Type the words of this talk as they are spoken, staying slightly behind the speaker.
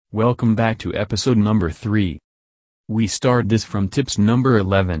Welcome back to episode number 3. We start this from tips number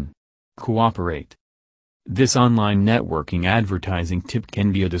 11. Cooperate. This online networking advertising tip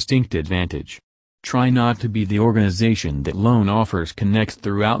can be a distinct advantage. Try not to be the organization that lone offers connects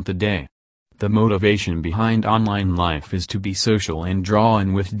throughout the day. The motivation behind online life is to be social and draw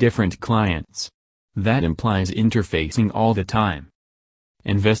in with different clients. That implies interfacing all the time.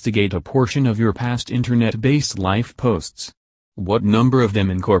 Investigate a portion of your past internet-based life posts. What number of them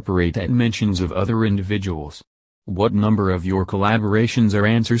incorporate mentions of other individuals? What number of your collaborations are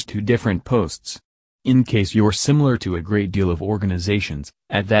answers to different posts? In case you're similar to a great deal of organizations,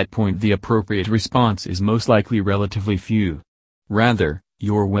 at that point the appropriate response is most likely relatively few. Rather,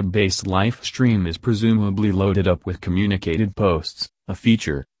 your web-based live stream is presumably loaded up with communicated posts, a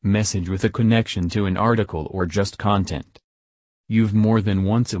feature, message with a connection to an article or just content. You've more than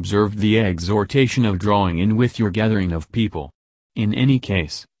once observed the exhortation of drawing in with your gathering of people. In any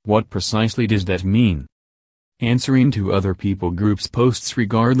case, what precisely does that mean? Answering to other people groups' posts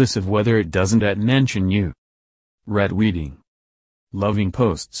regardless of whether it doesn't mention you. Retweeting. Loving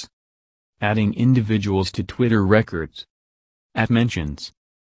posts. Adding individuals to Twitter records. @mentions.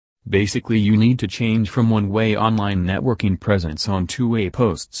 Basically you need to change from one-way online networking presence on two-way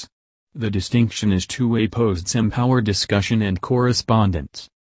posts. The distinction is two-way posts empower discussion and correspondence.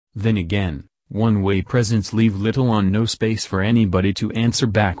 Then again, one-way presence leave little or no space for anybody to answer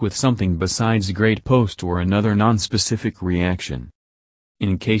back with something besides a great post or another non-specific reaction.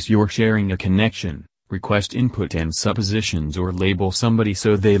 In case you're sharing a connection, request input and suppositions or label somebody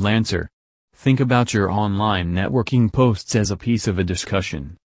so they'll answer. Think about your online networking posts as a piece of a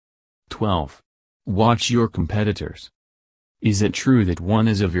discussion. 12. Watch your competitors. Is it true that one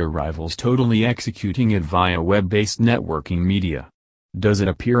is of your rivals totally executing it via web-based networking media? Does it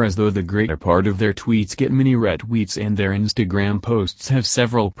appear as though the greater part of their tweets get many retweets and their Instagram posts have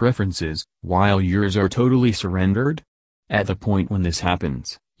several preferences, while yours are totally surrendered? At the point when this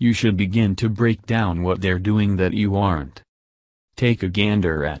happens, you should begin to break down what they're doing that you aren't. Take a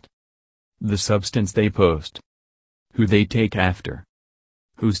gander at the substance they post. Who they take after.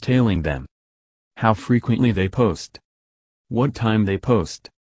 Who's tailing them. How frequently they post. What time they post.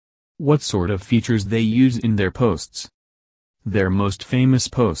 What sort of features they use in their posts. Their most famous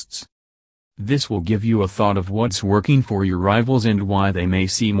posts. This will give you a thought of what's working for your rivals and why they may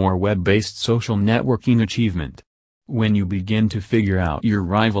see more web-based social networking achievement. When you begin to figure out your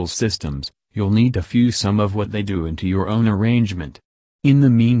rivals' systems, you'll need to fuse some of what they do into your own arrangement. In the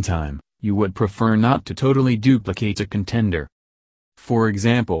meantime, you would prefer not to totally duplicate a contender. For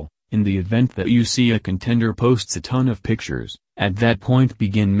example, in the event that you see a contender posts a ton of pictures, at that point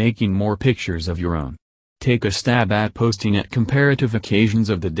begin making more pictures of your own. Take a stab at posting at comparative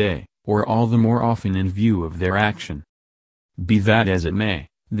occasions of the day, or all the more often in view of their action. Be that as it may,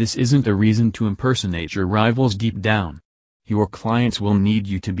 this isn't a reason to impersonate your rivals deep down. Your clients will need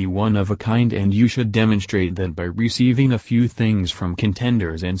you to be one of a kind and you should demonstrate that by receiving a few things from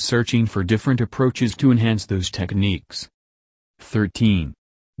contenders and searching for different approaches to enhance those techniques. 13.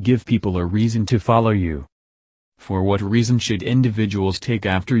 Give people a reason to follow you. For what reason should individuals take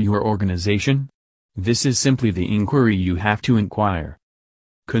after your organization? This is simply the inquiry you have to inquire.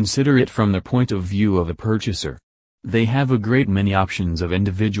 Consider it from the point of view of a purchaser. They have a great many options of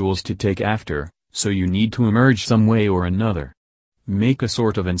individuals to take after, so you need to emerge some way or another. Make a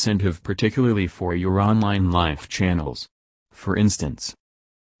sort of incentive particularly for your online life channels. For instance,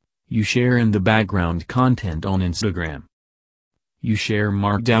 you share in the background content on Instagram. You share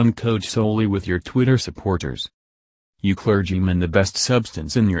Markdown code solely with your Twitter supporters. You clergyman the best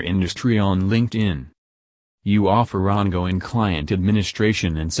substance in your industry on LinkedIn. You offer ongoing client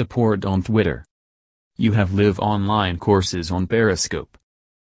administration and support on Twitter. You have live online courses on Periscope.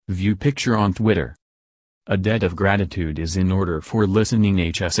 View picture on Twitter. A debt of gratitude is in order for listening.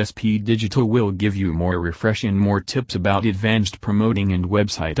 HSSP Digital will give you more refresh and more tips about advanced promoting and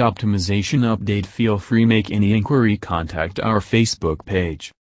website optimization update. Feel free make any inquiry contact our Facebook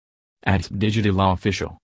page @DigitalOfficial.